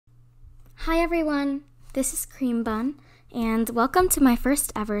Hi everyone, this is Cream Bun, and welcome to my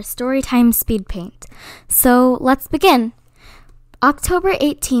first ever Storytime speed paint. So let's begin. October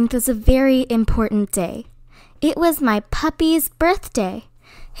 18th was a very important day. It was my puppy's birthday.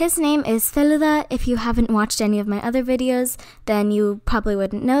 His name is 𝒞𝓂. If you haven't watched any of my other videos, then you probably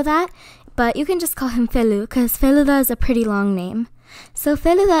wouldn't know that, but you can just call him 𝒞𝓂 because 𝒞𝓂 is a pretty long name. So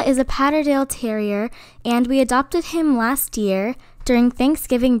𝒞𝓂 is a Patterdale Terrier, and we adopted him last year during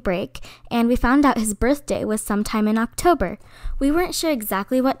Thanksgiving break, and we found out his birthday was sometime in October. We weren't sure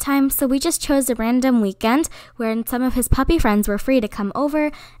exactly what time, so we just chose a random weekend where some of his puppy friends were free to come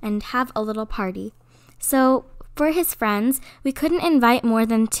over and have a little party. So for his friends, we couldn't invite more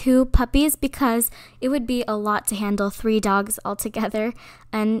than 2 puppies because it would be a lot to handle 3 dogs altogether,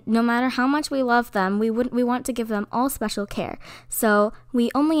 and no matter how much we love them, we want to give them all special care. So we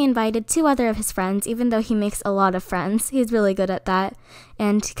only invited 2 other of his friends, even though he makes a lot of friends. He's really good at that,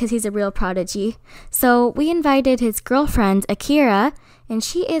 and because he's a real prodigy. So we invited his girlfriend, 𝒞𝓂, and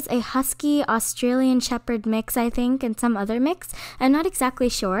she is a husky Australian Shepherd mix, I think, and some other mix. I'm not exactly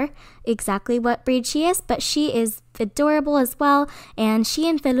sure exactly what breed she is, but she is adorable as well. And she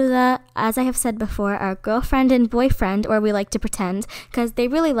and 𝒞𝓂, as I have said before, are girlfriend and boyfriend, or we like to pretend, because they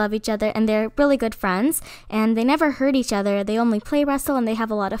really love each other and they're really good friends. And they never hurt each other. They only play wrestle and they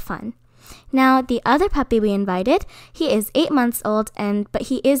have a lot of fun. Now, the other puppy we invited, he is 8 months old, but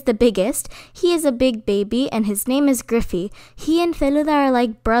he is the biggest. He is a big baby, and his name is Griffey. He and 𝒞𝓂 are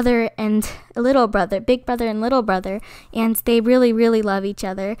like brother and little brother, big brother and little brother, and they really, really love each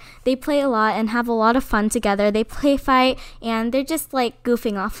other. They play a lot and have a lot of fun together. They play fight, and they're just like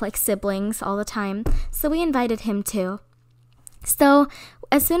goofing off like siblings all the time. So we invited him too. So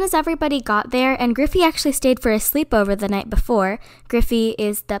as soon as everybody got there, and Griffey actually stayed for a sleepover the night before. Griffey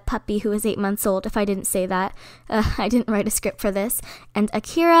is the puppy who is 8 months old, if I didn't say that. I didn't write a script for this. And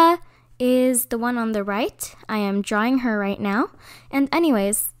𝒞𝓂 is the one on the right. I am drawing her right now. And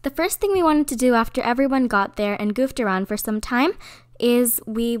anyways, the first thing we wanted to do after everyone got there and goofed around for some time is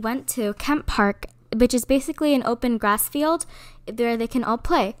we went to Kemp Park, which is basically an open grass field where they can all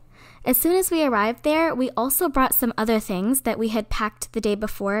play. As soon as we arrived there, we also brought some other things that we had packed the day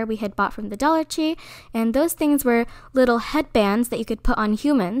before we had bought from the Dollar Tree, and those things were little headbands that you could put on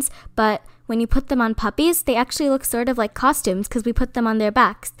humans, but when you put them on puppies, they actually look sort of like costumes because we put them on their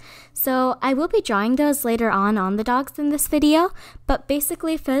backs. So I will be drawing those later on the dogs in this video, but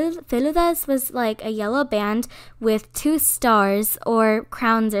basically 𝒞𝓂's was like a yellow band with 2 stars or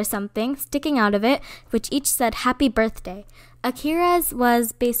crowns or something sticking out of it, which each said happy birthday. 𝒞𝓂's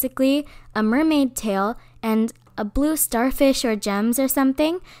was basically a mermaid tail and a blue starfish or gems or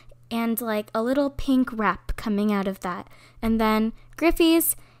something, and like a little pink wrap coming out of that. And then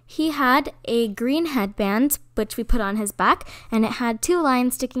Griffey's, he had a green headband, which we put on his back, and it had 2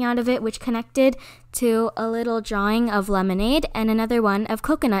 lines sticking out of it, which connected to a little drawing of lemonade and another one of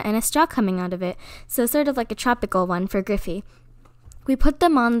coconut and a straw coming out of it. So sort of like a tropical one for Griffey. We put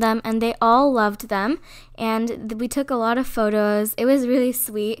them on them, and they all loved them, and we took a lot of photos. It was really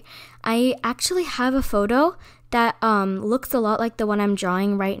sweet. I actually have a photo that looks a lot like the one I'm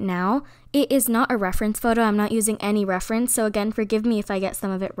drawing right now. It is not a reference photo. I'm not using any reference, so again, forgive me if I get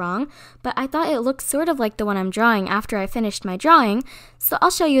some of it wrong, but I thought it looked sort of like the one I'm drawing after I finished my drawing, so I'll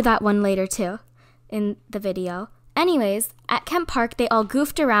show you that one later too in the video. Anyways, at Kemp Park, they all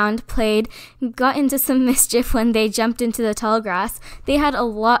goofed around, played, got into some mischief when they jumped into the tall grass. They had a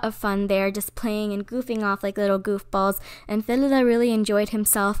lot of fun there, just playing and goofing off like little goofballs, and 𝒞𝓂 really enjoyed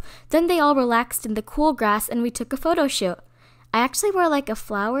himself. Then they all relaxed in the cool grass, and we took a photo shoot. I actually wore like a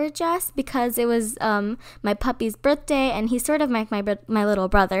flower dress because it was my puppy's birthday, and he's sort of like my little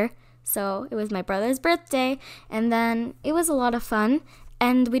brother. So it was my brother's birthday, and then it was a lot of fun.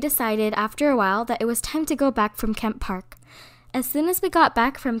 And we decided after a while that it was time to go back from Kemp Park. As soon as we got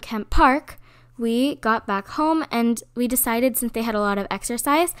back from Kemp Park, we got back home, and we decided since they had a lot of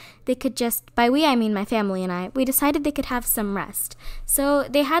exercise, they could just, by we I mean my family and I, we decided they could have some rest. So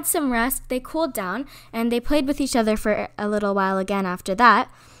they had some rest, they cooled down, and they played with each other for a little while again after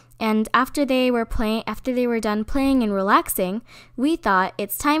that. And after they were done playing and relaxing, we thought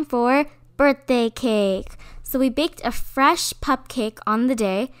it's time for birthday cake. So we baked a fresh pup cake on the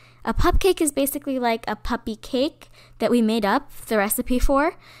day. A pup cake is basically like a puppy cake that we made up the recipe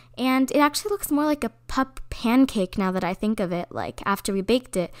for, and it actually looks more like a pup pancake now that I think of it, like after we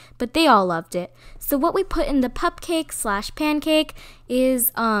baked it, but they all loved it. So what we put in the pup cake / pancake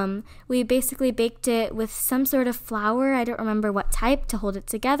is we basically baked it with some sort of flour, I don't remember what type, to hold it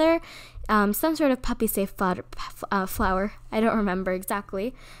together. Some sort of puppy safe flour, I don't remember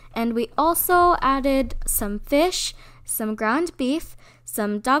exactly. And we also added some fish, some ground beef,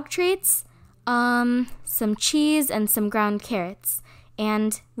 some dog treats, some cheese, and some ground carrots.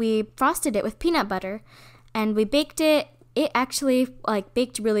 And we frosted it with peanut butter. And we baked it. It actually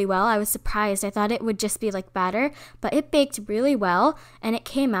baked really well. I was surprised. I thought it would just be like batter, but it baked really well, and it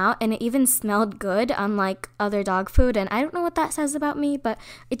came out, and it even smelled good, unlike other dog food. And I don't know what that says about me, but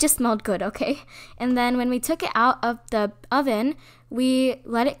it just smelled good, okay? And then when we took it out of the oven, we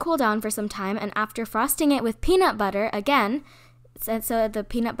let it cool down for some time, and after frosting it with peanut butter again, so the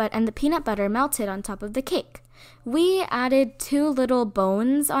peanut butter melted on top of the cake. We added 2 little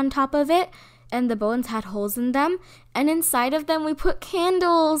bones on top of it, and the bones had holes in them, and inside of them we put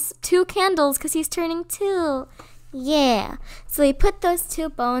candles, 2 candles, because he's turning 2. Yeah. So we put those 2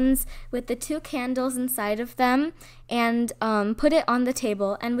 bones with the 2 candles inside of them, and put it on the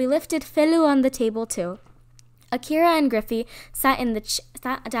table, and we lifted 𝒞𝓂 on the table too. 𝒞𝓂 and 𝒞𝓂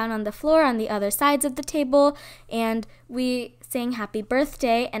sat down on the floor on the other sides of the table, and we sang happy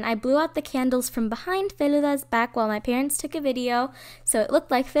birthday, and I blew out the candles from behind 𝒞𝓂's back while my parents took a video, so it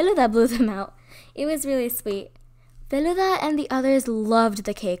looked like 𝒞𝓂 blew them out. It was really sweet. 𝒞𝓂 and the others loved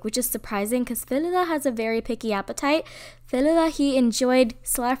the cake, which is surprising because 𝒞𝓂 has a very picky appetite. 𝒞𝓂, he enjoyed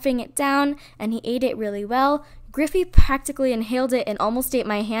slurping it down, and he ate it really well. 𝒞𝓂 practically inhaled it and almost ate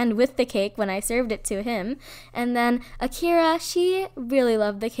my hand with the cake when I served it to him. And then 𝒞𝓂, she really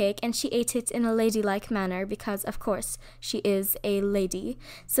loved the cake, and she ate it in a ladylike manner because, of course, she is a lady.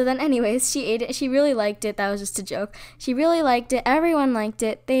 So then anyways, she ate it. She really liked it. That was just a joke. She really liked it. Everyone liked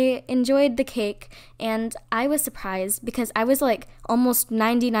it. They enjoyed the cake, and I was surprised because I was almost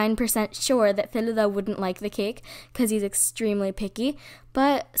 99% sure that 𝒞𝓂 wouldn't like the cake because he's extremely picky.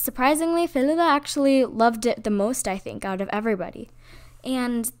 But surprisingly, 𝒞𝓂 actually loved it the most, I think, out of everybody.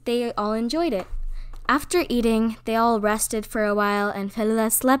 And they all enjoyed it. After eating, they all rested for a while, and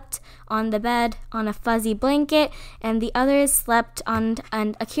𝒞𝓂 slept on the bed on a fuzzy blanket, and the others slept and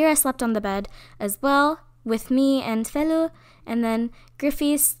𝒞𝓂 slept on the bed as well with me and 𝒞𝓂, and then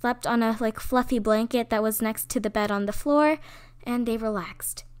𝒞𝓂 slept on a fluffy blanket that was next to the bed on the floor, and they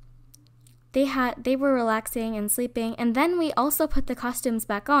relaxed. They were relaxing and sleeping, and then we also put the costumes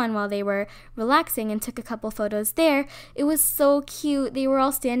back on while they were relaxing and took a couple photos there. It was so cute. They were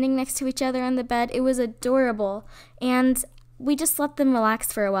all standing next to each other on the bed. It was adorable, and we just let them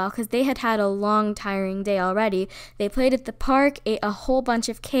relax for a while because they had had a long, tiring day already. They played at the park, ate a whole bunch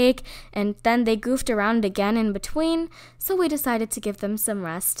of cake, and then they goofed around again in between, so we decided to give them some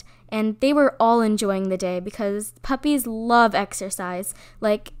rest. And they were all enjoying the day because puppies love exercise.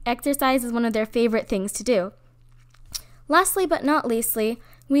 Exercise is one of their favorite things to do. Lastly but not leastly,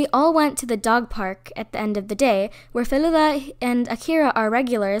 we all went to the dog park at the end of the day, where 𝒞𝓂 and 𝒞𝓂 are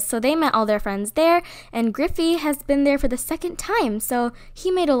regulars, so they met all their friends there, and 𝒞𝓂 has been there for the 2nd time, so he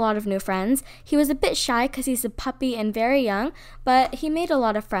made a lot of new friends. He was a bit shy because he's a puppy and very young, but he made a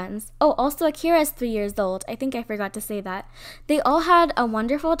lot of friends. Oh, also 𝒞𝓂 is 3 years old. I think I forgot to say that. They all had a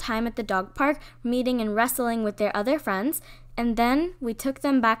wonderful time at the dog park, meeting and wrestling with their other friends, and then we took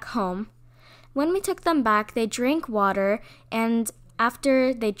them back home. When we took them back, they drank water, and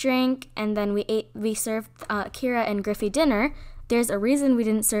after they drank and then we served 𝒞𝓂 and 𝒞𝓂 dinner. There's a reason we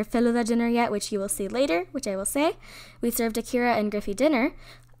didn't serve 𝒞𝓂 dinner yet, which you will see later, which I will say. We served 𝒞𝓂 and 𝒞𝓂 dinner.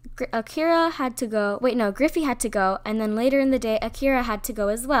 𝒞𝓂 had to go, 𝒞𝓂 had to go, and then later in the day, 𝒞𝓂 had to go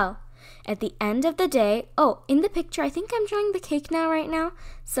as well. At the end of the day, in the picture, I think I'm drawing the cake right now.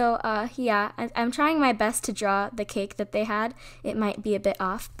 So, yeah, I'm trying my best to draw the cake that they had. It might be a bit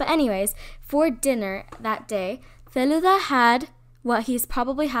off. But anyways, for dinner that day, 𝒞𝓂 had what he's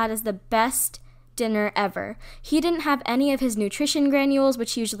probably had as the best dinner ever. He didn't have any of his nutrition granules,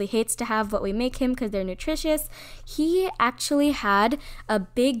 which he usually hates to have, but we make him because they're nutritious. He actually had a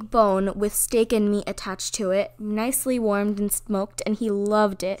big bone with steak and meat attached to it, nicely warmed and smoked, and he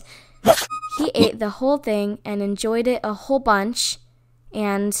loved it. He ate the whole thing and enjoyed it a whole bunch,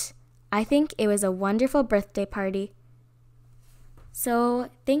 and I think it was a wonderful birthday party. So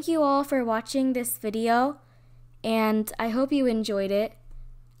thank you all for watching this video, and I hope you enjoyed it.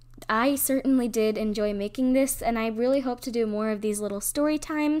 I certainly did enjoy making this, and I really hope to do more of these little story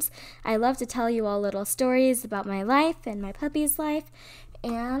times. I love to tell you all little stories about my life and my puppy's life,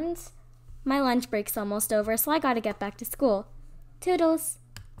 and my lunch break's almost over, so I gotta get back to school. Toodles!